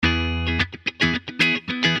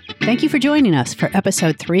Thank you for joining us for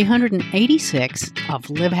episode 386 of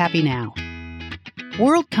Live Happy Now.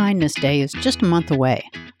 World Kindness Day is just a month away,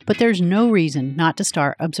 but there's no reason not to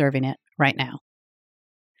start observing it right now.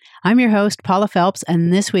 I'm your host, Paula Phelps,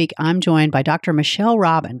 and this week I'm joined by Dr. Michelle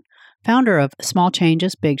Robin, founder of Small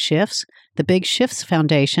Changes, Big Shifts, the Big Shifts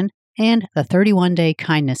Foundation, and the 31-Day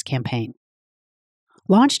Kindness Campaign.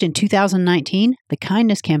 Launched in 2019, the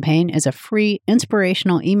Kindness Campaign is a free,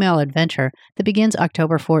 inspirational email adventure that begins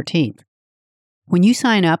October 14th. When you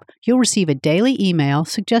sign up, you'll receive a daily email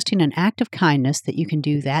suggesting an act of kindness that you can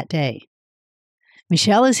do that day.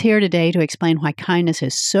 Michelle is here today to explain why kindness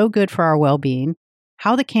is so good for our well-being,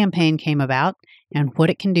 how the campaign came about, and what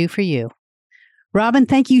it can do for you. Robin,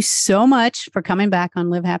 thank you so much for coming back on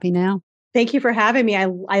Live Happy Now. Thank you for having me.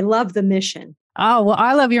 I love the mission. Oh, well,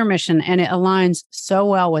 I love your mission, and it aligns so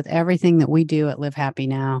well with everything that we do at Live Happy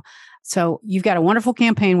Now. So you've got a wonderful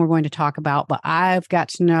campaign we're going to talk about, but I've got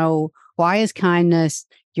to know, why is kindness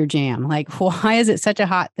your jam? Like, why is it such a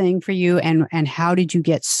hot thing for you, and how did you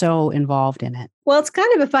get so involved in it? Well, it's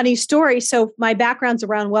kind of a funny story. So my background's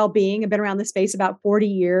around well-being. I've been around the space about 40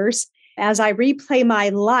 years. As I replay my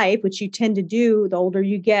life, which you tend to do, the older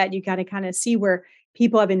you get, you got to kind of see where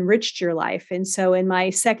people have enriched your life. And so in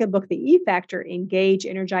my second book, The E Factor, Engage,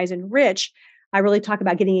 Energize, Enrich, I really talk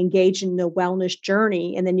about getting engaged in the wellness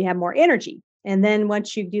journey, and then you have more energy. And then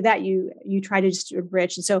once you do that, you try to just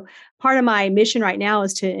enrich. And so part of my mission right now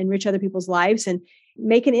is to enrich other people's lives and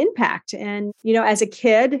make an impact. And, as a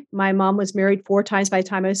kid, my mom was married 4 times by the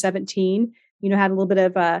time I was 17, had a little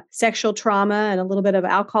bit of sexual trauma and a little bit of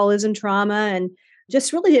alcoholism trauma, and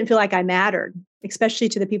just really didn't feel like I mattered, especially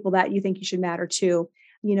to the people that you think you should matter to.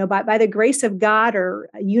 By the grace of God or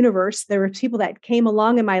universe, there were people that came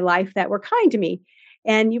along in my life that were kind to me.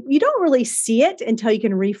 And you don't really see it until you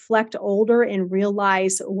can reflect older and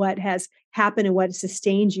realize what has happened and what has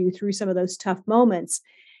sustained you through some of those tough moments.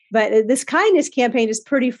 But this kindness campaign is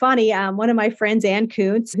pretty funny. One of my friends, Ann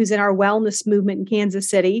Kuntz, who's in our wellness movement in Kansas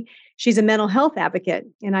City, she's a mental health advocate.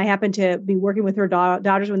 And I happened to be working with her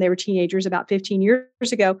daughters when they were teenagers about 15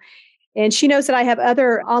 years ago. And she knows that I have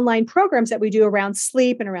other online programs that we do around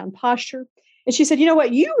sleep and around posture. And she said, you know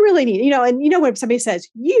what, you really need, when somebody says,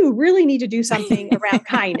 you really need to do something around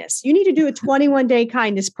kindness, you need to do a 21-day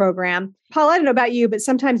kindness program. Paul, I don't know about you, but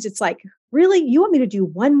sometimes it's like, really, you want me to do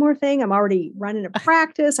one more thing? I'm already running a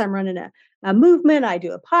practice. I'm running a movement. I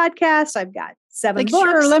do a podcast. I've got 7 books.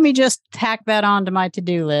 Sure, let me just tack that onto my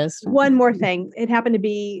to-do list. One more thing. It happened to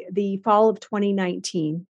be the fall of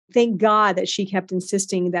 2019. Thank God that she kept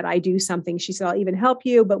insisting that I do something. She said, I'll even help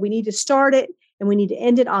you, but we need to start it and we need to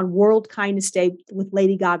end it on World Kindness Day with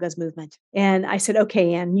Lady Gaga's movement. And I said,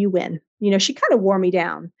 okay, Ann, you win. She kind of wore me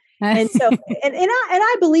down. And so, and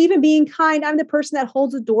I believe in being kind. I'm the person that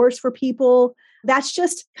holds the doors for people. That's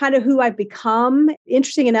just kind of who I've become.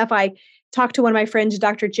 Interesting enough, I talked to one of my friends,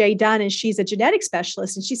 Dr. Jay Dunn, and she's a genetic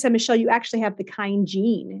specialist. And she said, Michelle, you actually have the kind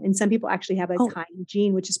gene. And some people actually have a kind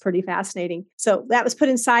gene, which is pretty fascinating. So that was put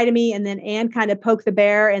inside of me. And then Ann kind of poked the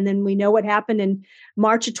bear. And then we know what happened in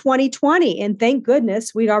March of 2020. And thank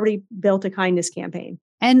goodness we'd already built a kindness campaign.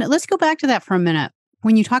 And let's go back to that for a minute.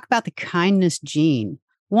 When you talk about the kindness gene,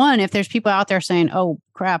 one, if there's people out there saying, oh,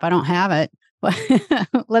 crap, I don't have it.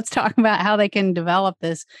 Let's talk about how they can develop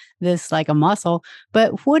this like a muscle.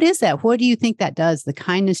 But what is that? What do you think that does, the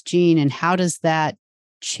kindness gene, and how does that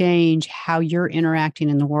change how you're interacting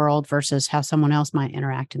in the world versus how someone else might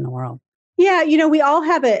interact in the world? Yeah, we all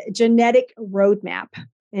have a genetic roadmap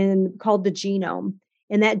and called the genome.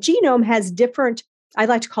 And that genome has different, I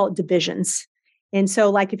like to call it divisions. And so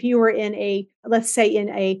like if you were let's say in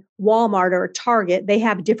a Walmart or a Target, they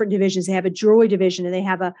have different divisions. They have a jewelry division, and they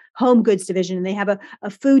have a home goods division, and they have a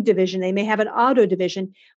food division. They may have an auto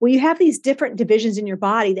division. Well, you have these different divisions in your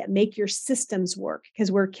body that make your systems work,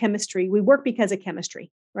 because we're chemistry. We work because of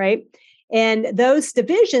chemistry, right? And those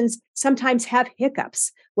divisions sometimes have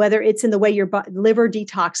hiccups, whether it's in the way your liver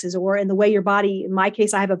detoxes or in the way your body, in my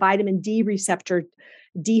case, I have a vitamin D receptor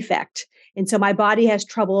defect. And so my body has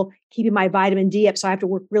trouble keeping my vitamin D up. So I have to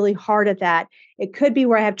work really hard at that. It could be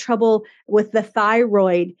where I have trouble with the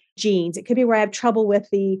thyroid genes. It could be where I have trouble with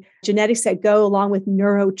the genetics that go along with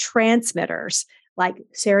neurotransmitters like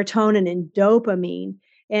serotonin and dopamine.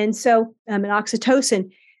 And so, and oxytocin.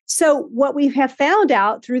 So what we have found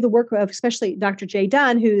out through the work of especially Dr. Jay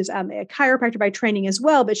Dunn, who's a chiropractor by training as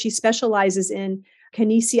well, but she specializes in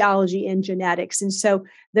kinesiology and genetics. And so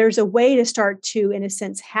there's a way to start to, in a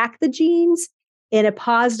sense, hack the genes in a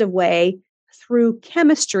positive way through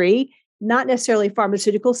chemistry, not necessarily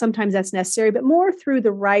pharmaceutical. Sometimes that's necessary, but more through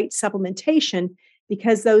the right supplementation,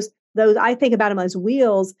 because those I think about them as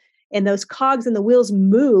wheels. And those cogs and the wheels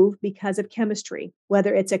move because of chemistry,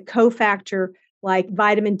 whether it's a cofactor like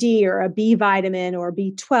vitamin D or a B vitamin or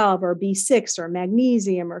B12 or B6 or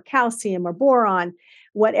magnesium or calcium or boron,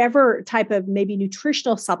 whatever type of maybe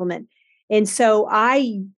nutritional supplement. And so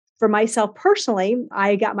for myself personally,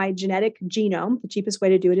 I got my genetic genome. The cheapest way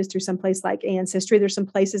to do it is through some place like Ancestry. There's some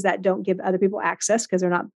places that don't give other people access because they're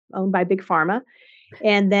not owned by big pharma.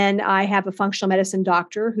 And then I have a functional medicine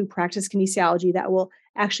doctor who practices kinesiology that will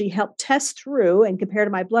actually help test through and compare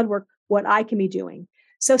to my blood work what I can be doing.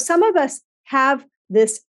 So some of us have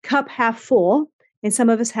this cup half full, and some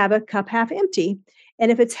of us have a cup half empty.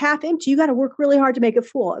 And if it's half empty, you got to work really hard to make it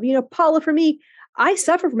full. Paula, for me, I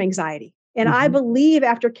suffer from anxiety. And I believe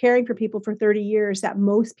after caring for people for 30 years that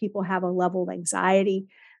most people have a level of anxiety.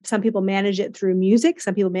 Some people manage it through music.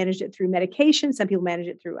 Some people manage it through medication. Some people manage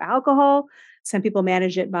it through alcohol. Some people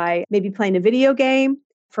manage it by maybe playing a video game.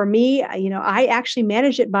 For me, I actually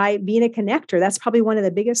manage it by being a connector. That's probably one of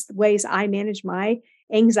the biggest ways I manage my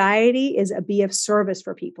anxiety is be of service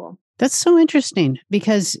for people. That's so interesting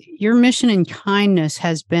because your mission in kindness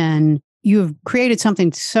has been, you've created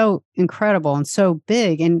something so incredible and so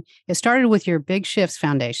big. And it started with your Big Shifts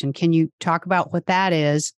Foundation. Can you talk about what that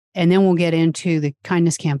is? And then we'll get into the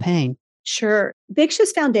kindness campaign. Sure. Big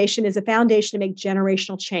Shifts Foundation is a foundation to make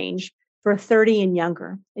generational change for 30 and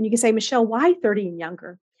younger. And you can say, Michelle, why 30 and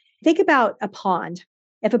younger? Think about a pond.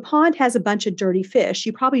 If a pond has a bunch of dirty fish,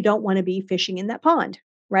 you probably don't want to be fishing in that pond,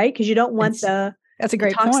 right? Because you don't want that's a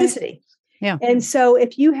great toxicity. Point. Yeah. And so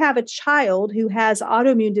if you have a child who has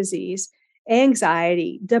autoimmune disease,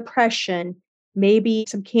 anxiety, depression, maybe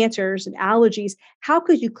some cancers and allergies, how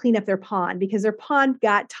could you clean up their pond? Because their pond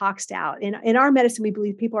got toxed out. In our medicine, we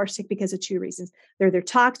believe people are sick because of two reasons. They're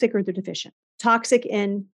toxic or they're deficient. Toxic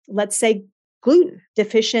in, let's say, gluten,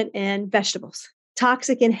 deficient in vegetables.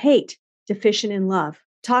 Toxic in hate, deficient in love.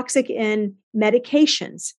 Toxic in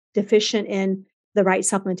medications, deficient in the right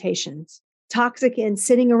supplementations. Toxic in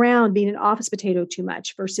sitting around being an office potato too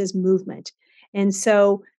much versus movement. And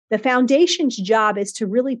so the foundation's job is to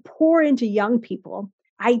really pour into young people,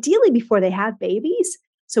 ideally before they have babies,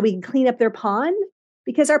 so we can clean up their pond.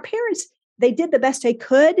 Because our parents, they did the best they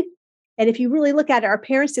could. And if you really look at it, our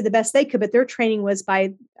parents did the best they could, but their training was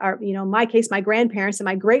by in my case, my grandparents and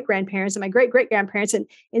my great-grandparents and my great-great-grandparents. And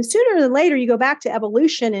sooner than later, you go back to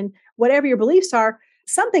evolution and whatever your beliefs are,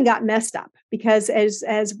 something got messed up. Because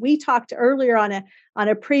as we talked earlier on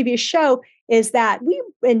a previous show, is that we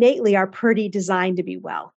innately are pretty designed to be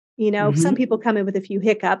well. Some people come in with a few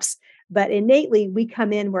hiccups, but innately we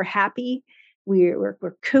come in, we're happy, we're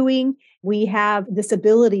cooing. We have this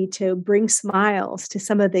ability to bring smiles to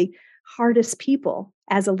some of the hardest people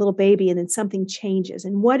as a little baby, and then something changes.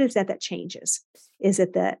 And what is that changes? Is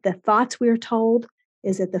it the thoughts we're told?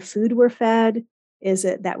 Is it the food we're fed? Is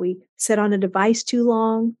it that we sit on a device too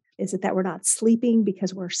long? Is it that we're not sleeping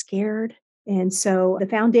because we're scared? And so the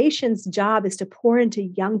foundation's job is to pour into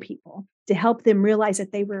young people to help them realize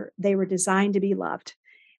that they were designed to be loved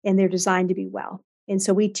and they're designed to be well. And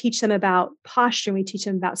so we teach them about posture, we teach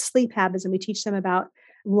them about sleep habits, and we teach them about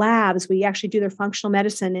labs. We actually do their functional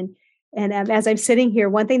medicine. And as I'm sitting here,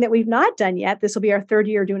 one thing that we've not done yet, this will be our third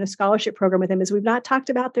year doing a scholarship program with them, is we've not talked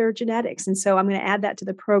about their genetics. And so I'm going to add that to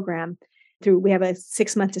the program. We have a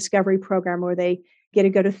 6-month discovery program where they get to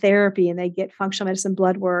go to therapy and they get functional medicine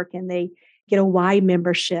blood work and they get a Y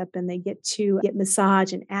membership and they get to get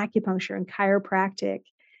massage and acupuncture and chiropractic.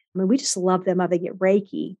 I mean, we just love them. They get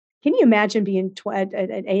Reiki. Can you imagine being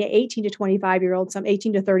an 18 to 25-year-old, some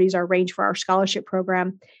 18 to 30 is our range for our scholarship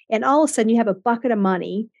program. And all of a sudden you have a bucket of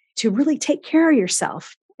money to really take care of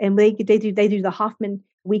yourself. And they do the Hoffman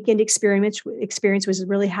weekend experience, which is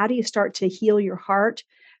really how do you start to heal your heart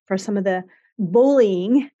for some of the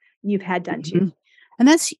bullying you've had done to you. And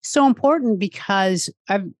that's so important because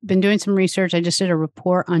I've been doing some research. I just did a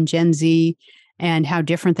report on Gen Z and how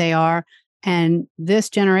different they are. And this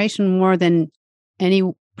generation, more than any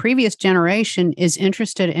previous generation, is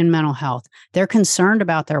interested in mental health. They're concerned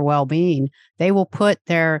about their well-being. They will put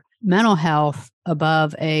their mental health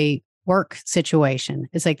above a work situation.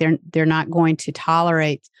 It's like they're not going to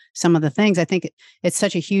tolerate some of the things. I think it's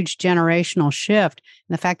such a huge generational shift.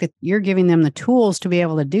 And the fact that you're giving them the tools to be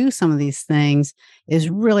able to do some of these things is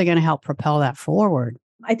really going to help propel that forward.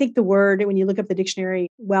 I think the word, when you look up the dictionary,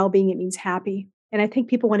 well-being, it means happy. And I think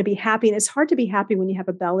people want to be happy. And it's hard to be happy when you have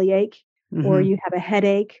a bellyache or you have a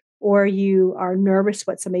headache or you are nervous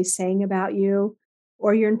what somebody's saying about you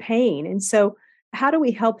or you're in pain. And so how do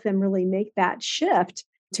we help them really make that shift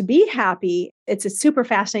to be happy? It's a super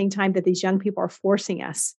fascinating time that these young people are forcing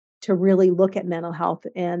us to really look at mental health,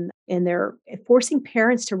 and they're forcing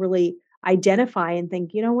parents to really identify and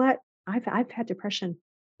think, you know what, I've had depression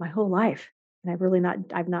my whole life,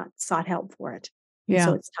 and I've not sought help for it. And so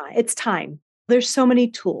Yeah. it's time. It's time. There's so many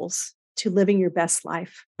tools to living your best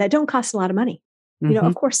life that don't cost a lot of money. Hmm.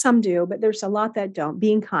 Of course some do, but there's a lot that don't.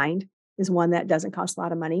 Being kind is one that doesn't cost a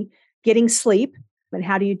lot of money. Getting sleep. And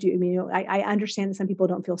how do you do? I mean, I understand that some people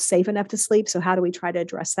don't feel safe enough to sleep. So how do we try to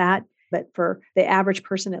address that? But for the average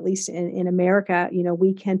person, at least in America,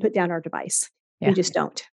 we can put down our device. We Yeah. just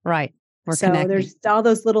don't. Right. We're So connected. there's all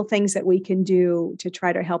those little things that we can do to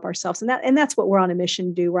try to help ourselves. And that's what we're on a mission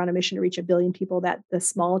to do. We're on a mission to reach 1 billion people, that the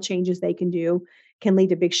small changes they can do can lead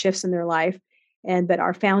to big shifts in their life. But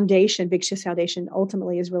our foundation, Big Shifts Foundation,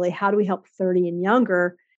 ultimately is really, how do we help 30 and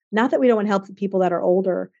younger? Not that we don't want to help the people that are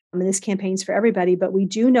older. I mean, this campaign's for everybody, but we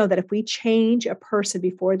do know that if we change a person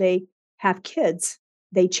before they have kids,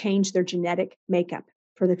 they change their genetic makeup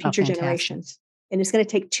for the future fantastic. generations. And it's going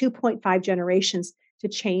to take 2.5 generations to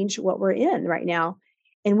change what we're in right now.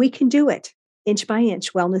 And we can do it inch by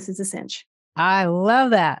inch. Wellness is a cinch. I love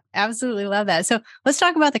that. Absolutely love that. So let's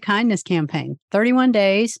talk about the kindness campaign. 31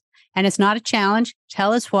 days, and it's not a challenge.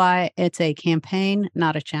 Tell us why it's a campaign,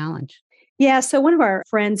 not a challenge. Yeah. So one of our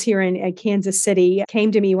friends here in Kansas City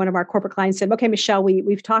came to me, one of our corporate clients said, okay, Michelle,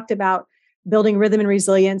 we've talked about building rhythm and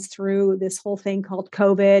resilience through this whole thing called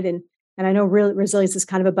COVID. And I know resilience is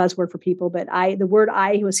kind of a buzzword for people, but the word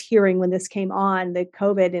I was hearing when this came on, the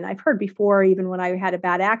COVID, and I've heard before, even when I had a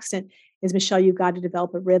bad accident, is, Michelle, you've got to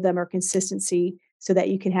develop a rhythm or consistency so that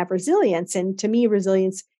you can have resilience. And to me,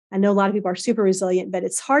 resilience, I know a lot of people are super resilient, but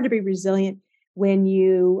it's hard to be resilient when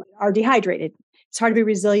you are dehydrated. It's hard to be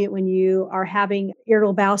resilient when you are having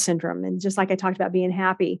irritable bowel syndrome. And just like I talked about being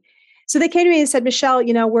happy. So they came to me and said, Michelle,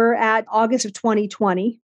 we're at August of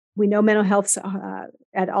 2020. We know mental health's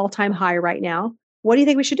at all-time high right now. What do you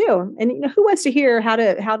think we should do? And who wants to hear how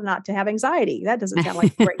to not to have anxiety? That doesn't sound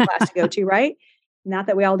like a great class to go to, right? Not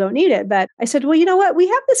that we all don't need it, but I said, well, you know what? We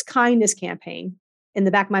have this kindness campaign. In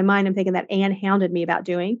the back of my mind, I'm thinking that Anne hounded me about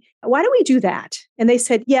doing. Why don't we do that? And they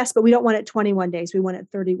said, yes, but we don't want it 21 days. We want it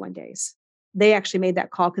 31 days. They actually made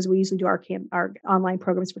that call because we usually do our online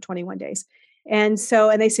programs for 21 days. And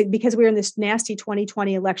they said, because we're in this nasty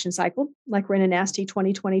 2020 election cycle, like we're in a nasty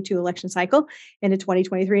 2022 election cycle, into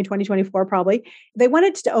 2023 and 2024 probably, they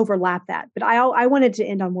wanted to overlap that. But I wanted to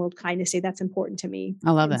end on World Kindness Day. That's important to me.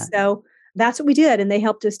 I love that. So that's what we did. And they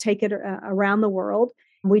helped us take it around the world.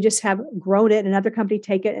 We just have grown it. Another company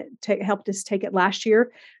helped us take it last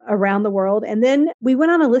year around the world. And then we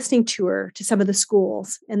went on a listening tour to some of the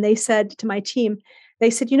schools. And they said to my team,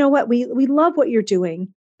 they said, you know what, we love what you're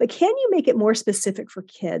doing, but can you make it more specific for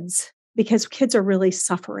kids? Because kids are really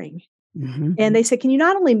suffering. Mm-hmm. And they said, can you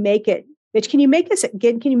not only make it, but can you make us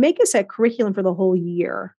a curriculum for the whole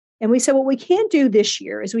year? And we said, what we can do this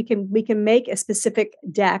year is we can make a specific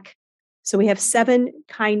deck. So we have 7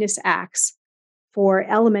 kindness acts for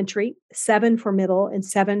elementary, 7 for middle, and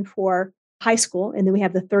 7 for high school. And then we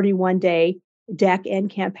have the 31-day deck and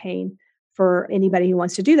campaign for anybody who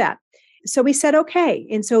wants to do that. So we said, okay.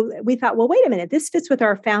 And so we thought, well, wait a minute, this fits with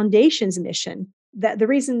our foundation's mission. That the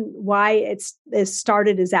reason why it's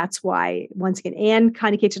started is that's why, once again, Anne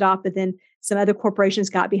kind of kicked it off, but then some other corporations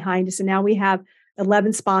got behind us. And now we have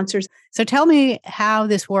 11 sponsors. So tell me how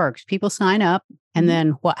this works. People sign up, and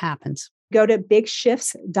then what happens? Go to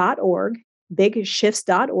bigshifts.org,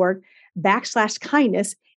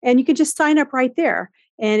 bigshifts.org/kindness. And you can just sign up right there.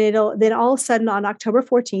 And then all of a sudden on October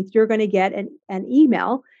 14th, you're going to get an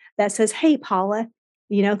email that says, hey, Paula,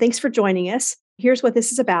 thanks for joining us. Here's what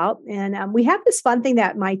this is about. And we have this fun thing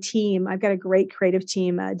that my team, I've got a great creative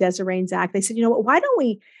team, Desiree and Zach, they said, you know what, why don't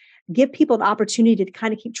we give people an opportunity to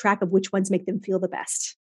kind of keep track of which ones make them feel the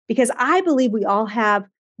best? Because I believe we all have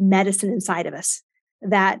medicine inside of us,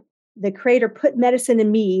 that the creator put medicine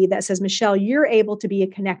in me that says, Michelle, you're able to be a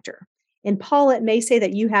connector. And Paula, it may say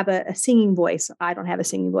that you have a singing voice. I don't have a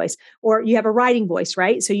singing voice. Or you have a writing voice,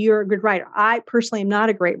 right? So you're a good writer. I personally am not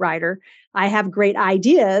a great writer. I have great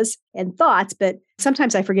ideas and thoughts, but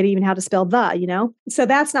sometimes I forget even how to spell So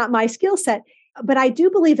that's not my skill set. But I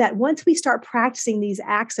do believe that once we start practicing these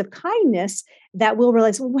acts of kindness, that we'll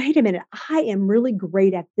realize, well, wait a minute, I am really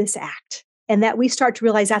great at this act. And that we start to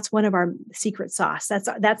realize that's one of our secret sauce.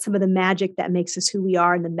 That's some of the magic that makes us who we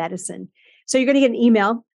are in the medicine. So you're going to get an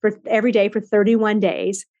email for every day for 31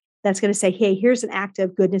 days. That's going to say, hey, here's an act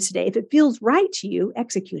of goodness today. If it feels right to you,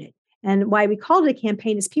 execute it. And why we called it a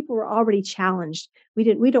campaign is people were already challenged. We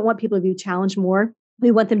don't want people to be challenged more.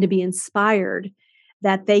 We want them to be inspired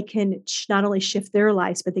that they can not only shift their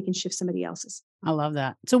lives, but they can shift somebody else's. I love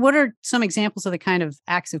that. So what are some examples of the kind of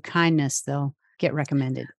acts of kindness they'll get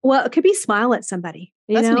recommended? Well, it could be smile at somebody.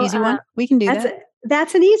 That's an easy one. We can do that.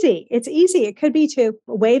 It's easy. It could be to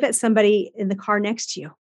wave at somebody in the car next to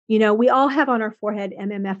you. We all have on our forehead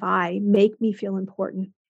MMFI, make me feel important.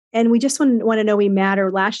 And we just want to know we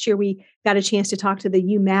matter. Last year, we got a chance to talk to the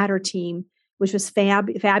You Matter team, which was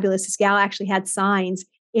fabulous. This gal actually had signs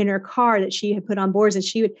in her car that she had put on boards, and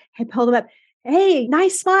she would had pulled them up. Hey,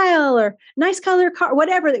 nice smile, or nice color car,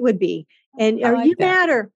 whatever it would be. And or like you that.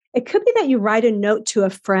 Matter. It could be that you write a note to a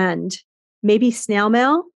friend, maybe snail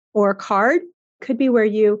mail or a card. Could be where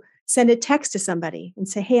you send a text to somebody and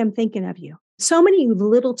say, hey, I'm thinking of you. So many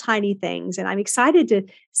little tiny things. And I'm excited to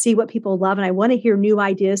see what people love. And I want to hear new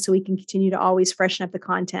ideas so we can continue to always freshen up the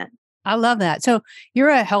content. I love that. So you're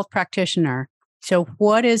a health practitioner. So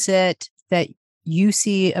what is it that you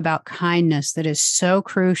see about kindness that is so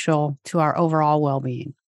crucial to our overall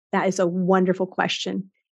well-being? That is a wonderful question.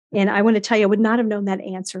 And I want to tell you, I would not have known that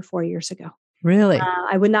answer 4 years ago. Really?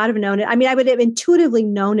 I would not have known it. I mean, I would have intuitively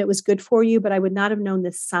known it was good for you, but I would not have known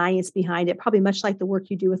the science behind it. Probably much like the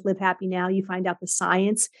work you do with Live Happy Now, you find out the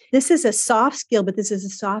science. This is a soft skill, but this is a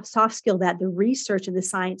soft skill that the research and the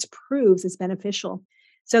science proves is beneficial.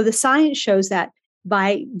 So the science shows that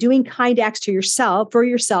by doing kind acts to yourself, for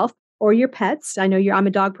yourself or your pets, I'm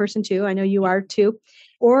a dog person too. I know you are too,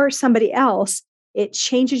 or somebody else, it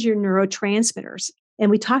changes your neurotransmitters. And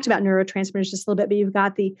we talked about neurotransmitters just a little bit, but you've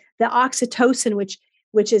got the oxytocin,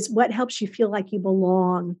 which is what helps you feel like you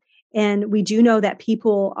belong. And we do know that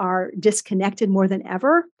people are disconnected more than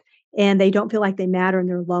ever, and they don't feel like they matter, and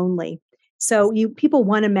they're lonely. So people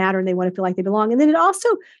want to matter, and they want to feel like they belong. And then it also,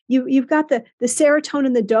 you've got the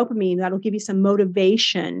serotonin, the dopamine that'll give you some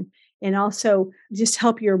motivation and also just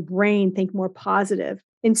help your brain think more positive.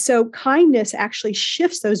 And so kindness actually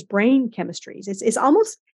shifts those brain chemistries. It's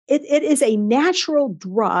almost It is a natural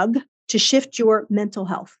drug to shift your mental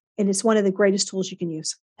health. And it's one of the greatest tools you can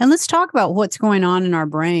use. And let's talk about what's going on in our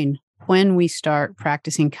brain when we start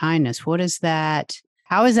practicing kindness. What is that?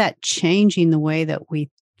 How is that changing the way that we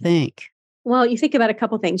think? Well, you think about a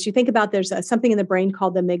couple things. You think about there's something in the brain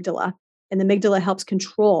called the amygdala, and the amygdala helps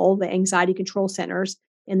control the anxiety control centers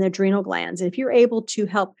in the adrenal glands. And if you're able to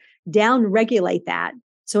help down regulate that,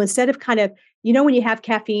 so instead of when you have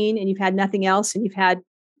caffeine and you've had nothing else and you've had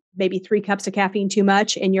maybe 3 cups of caffeine too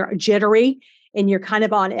much and you're jittery and you're kind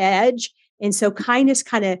of on edge. And so kindness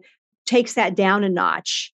kind of takes that down a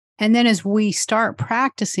notch. And then as we start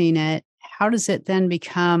practicing it, how does it then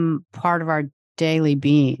become part of our daily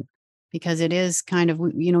being? Because it is kind of,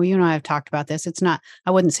 you and I have talked about this. It's not,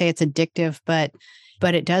 I wouldn't say it's addictive, but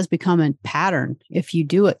it does become a pattern if you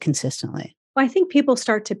do it consistently. Well, I think people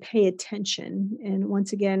start to pay attention. And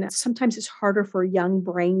once again, sometimes it's harder for young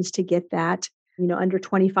brains to get that. Under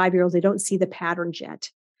 25-year-olds, they don't see the patterns yet.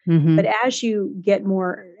 Mm-hmm. But as you get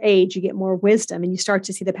more age, you get more wisdom, and you start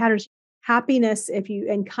to see the patterns. Happiness,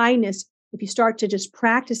 and kindness, if you start to just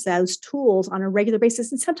practice those tools on a regular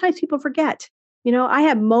basis, and sometimes people forget. I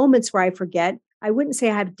have moments where I forget. I wouldn't say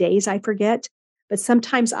I have days I forget, but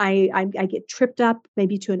sometimes I get tripped up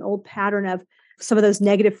maybe to an old pattern of some of those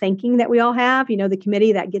negative thinking that we all have. The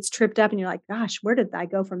committee that gets tripped up, and you're like, gosh, where did I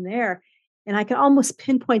go from there? And I can almost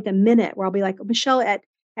pinpoint the minute where I'll be like, oh, Michelle, at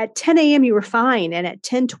 10 a.m. you were fine. And at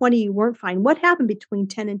 10:20 you weren't fine. What happened between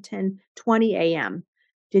 10 and 10:20 a.m.?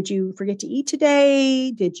 Did you forget to eat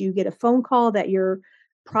today? Did you get a phone call that you're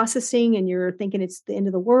processing and you're thinking it's the end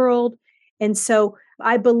of the world? And so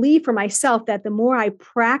I believe for myself that the more I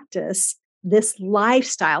practice this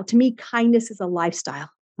lifestyle, to me, kindness is a lifestyle.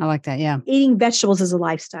 I like that. Yeah. Eating vegetables is a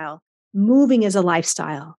lifestyle. Moving is a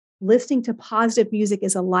lifestyle. Listening to positive music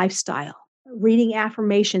is a lifestyle. Reading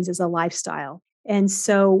affirmations is a lifestyle. And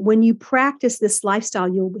so when you practice this lifestyle,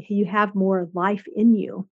 you have more life in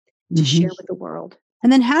you to share with the world.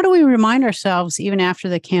 And then how do we remind ourselves, even after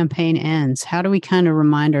the campaign ends, how do we kind of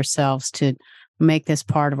remind ourselves to make this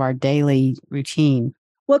part of our daily routine?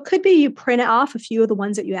 Well, it could be you print off a few of the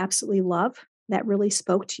ones that you absolutely love that really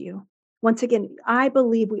spoke to you. Once again, I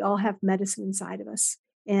believe we all have medicine inside of us.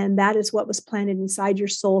 And that is what was planted inside your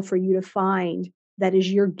soul for you to find. That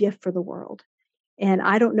is your gift for the world. And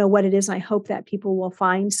I don't know what it is. And I hope that people will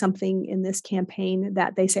find something in this campaign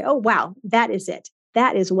that they say, oh, wow, that is it.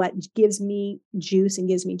 That is what gives me juice and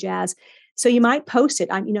gives me jazz. So you might post it.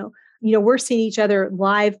 We're seeing each other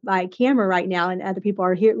live by camera right now, and other people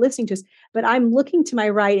are here listening to us. But I'm looking to my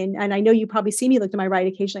right, and I know you probably see me look to my right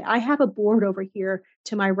occasionally. I have a board over here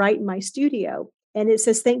to my right in my studio, and it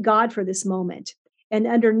says, thank God for this moment. And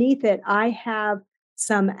underneath it, I have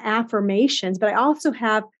some affirmations, but I also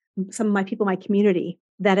have some of my people in my community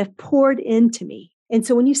that have poured into me. And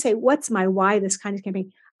so when you say, what's my why this kind of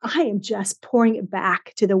campaign? I am just pouring it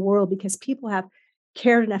back to the world because people have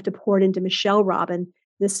cared enough to pour it into Michelle Robin,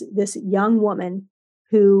 this young woman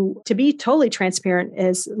who, to be totally transparent,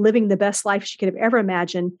 is living the best life she could have ever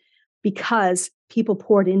imagined because people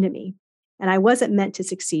poured into me. And I wasn't meant to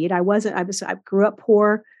succeed. I grew up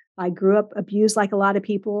poor. I grew up abused like a lot of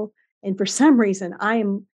people. And for some reason, I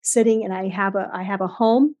am sitting and I have a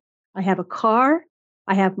home, I have a car,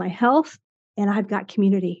 I have my health, and I've got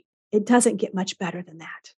community. It doesn't get much better than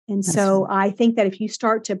that. And so I think that if you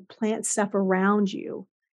start to plant stuff around you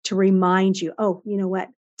to remind you, oh, you know what,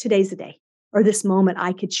 today's the day, or this moment,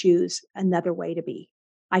 I could choose another way to be.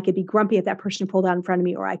 I could be grumpy at that person who pulled out in front of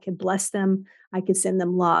me, or I could bless them. I could send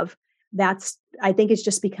them love. I think it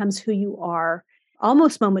just becomes who you are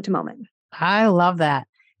almost moment to moment. I love that.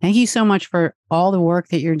 Thank you so much for all the work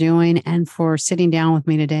that you're doing and for sitting down with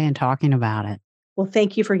me today and talking about it. Well,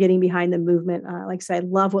 thank you for getting behind the movement. Like I said, I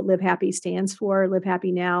love what Live Happy stands for, Live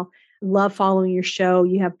Happy Now. Love following your show.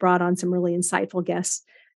 You have brought on some really insightful guests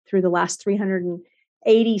through the last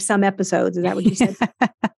 380 some episodes. Is that what you said?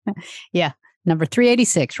 Yeah. Number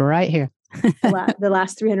 386, right here. The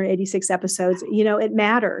last 386 episodes. You know, it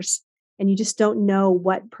matters. And you just don't know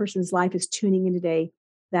what person's life is tuning in today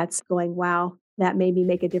that's going, wow, that made me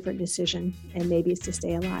make a different decision. And maybe it's to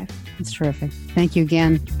stay alive. That's terrific. Thank you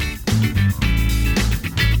again.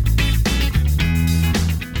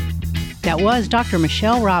 That was Dr.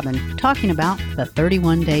 Michelle Robin talking about the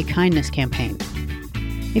 31-Day Kindness Campaign.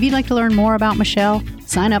 If you'd like to learn more about Michelle,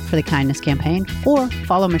 sign up for the Kindness Campaign or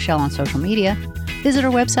follow Michelle on social media, visit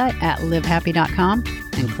her website at livehappy.com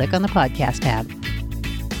and click on the podcast tab.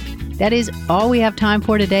 That is all we have time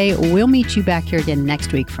for today. We'll meet you back here again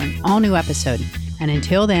next week for an all-new episode. And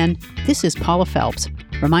until then, this is Paula Phelps,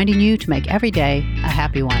 reminding you to make every day a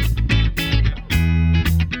happy one.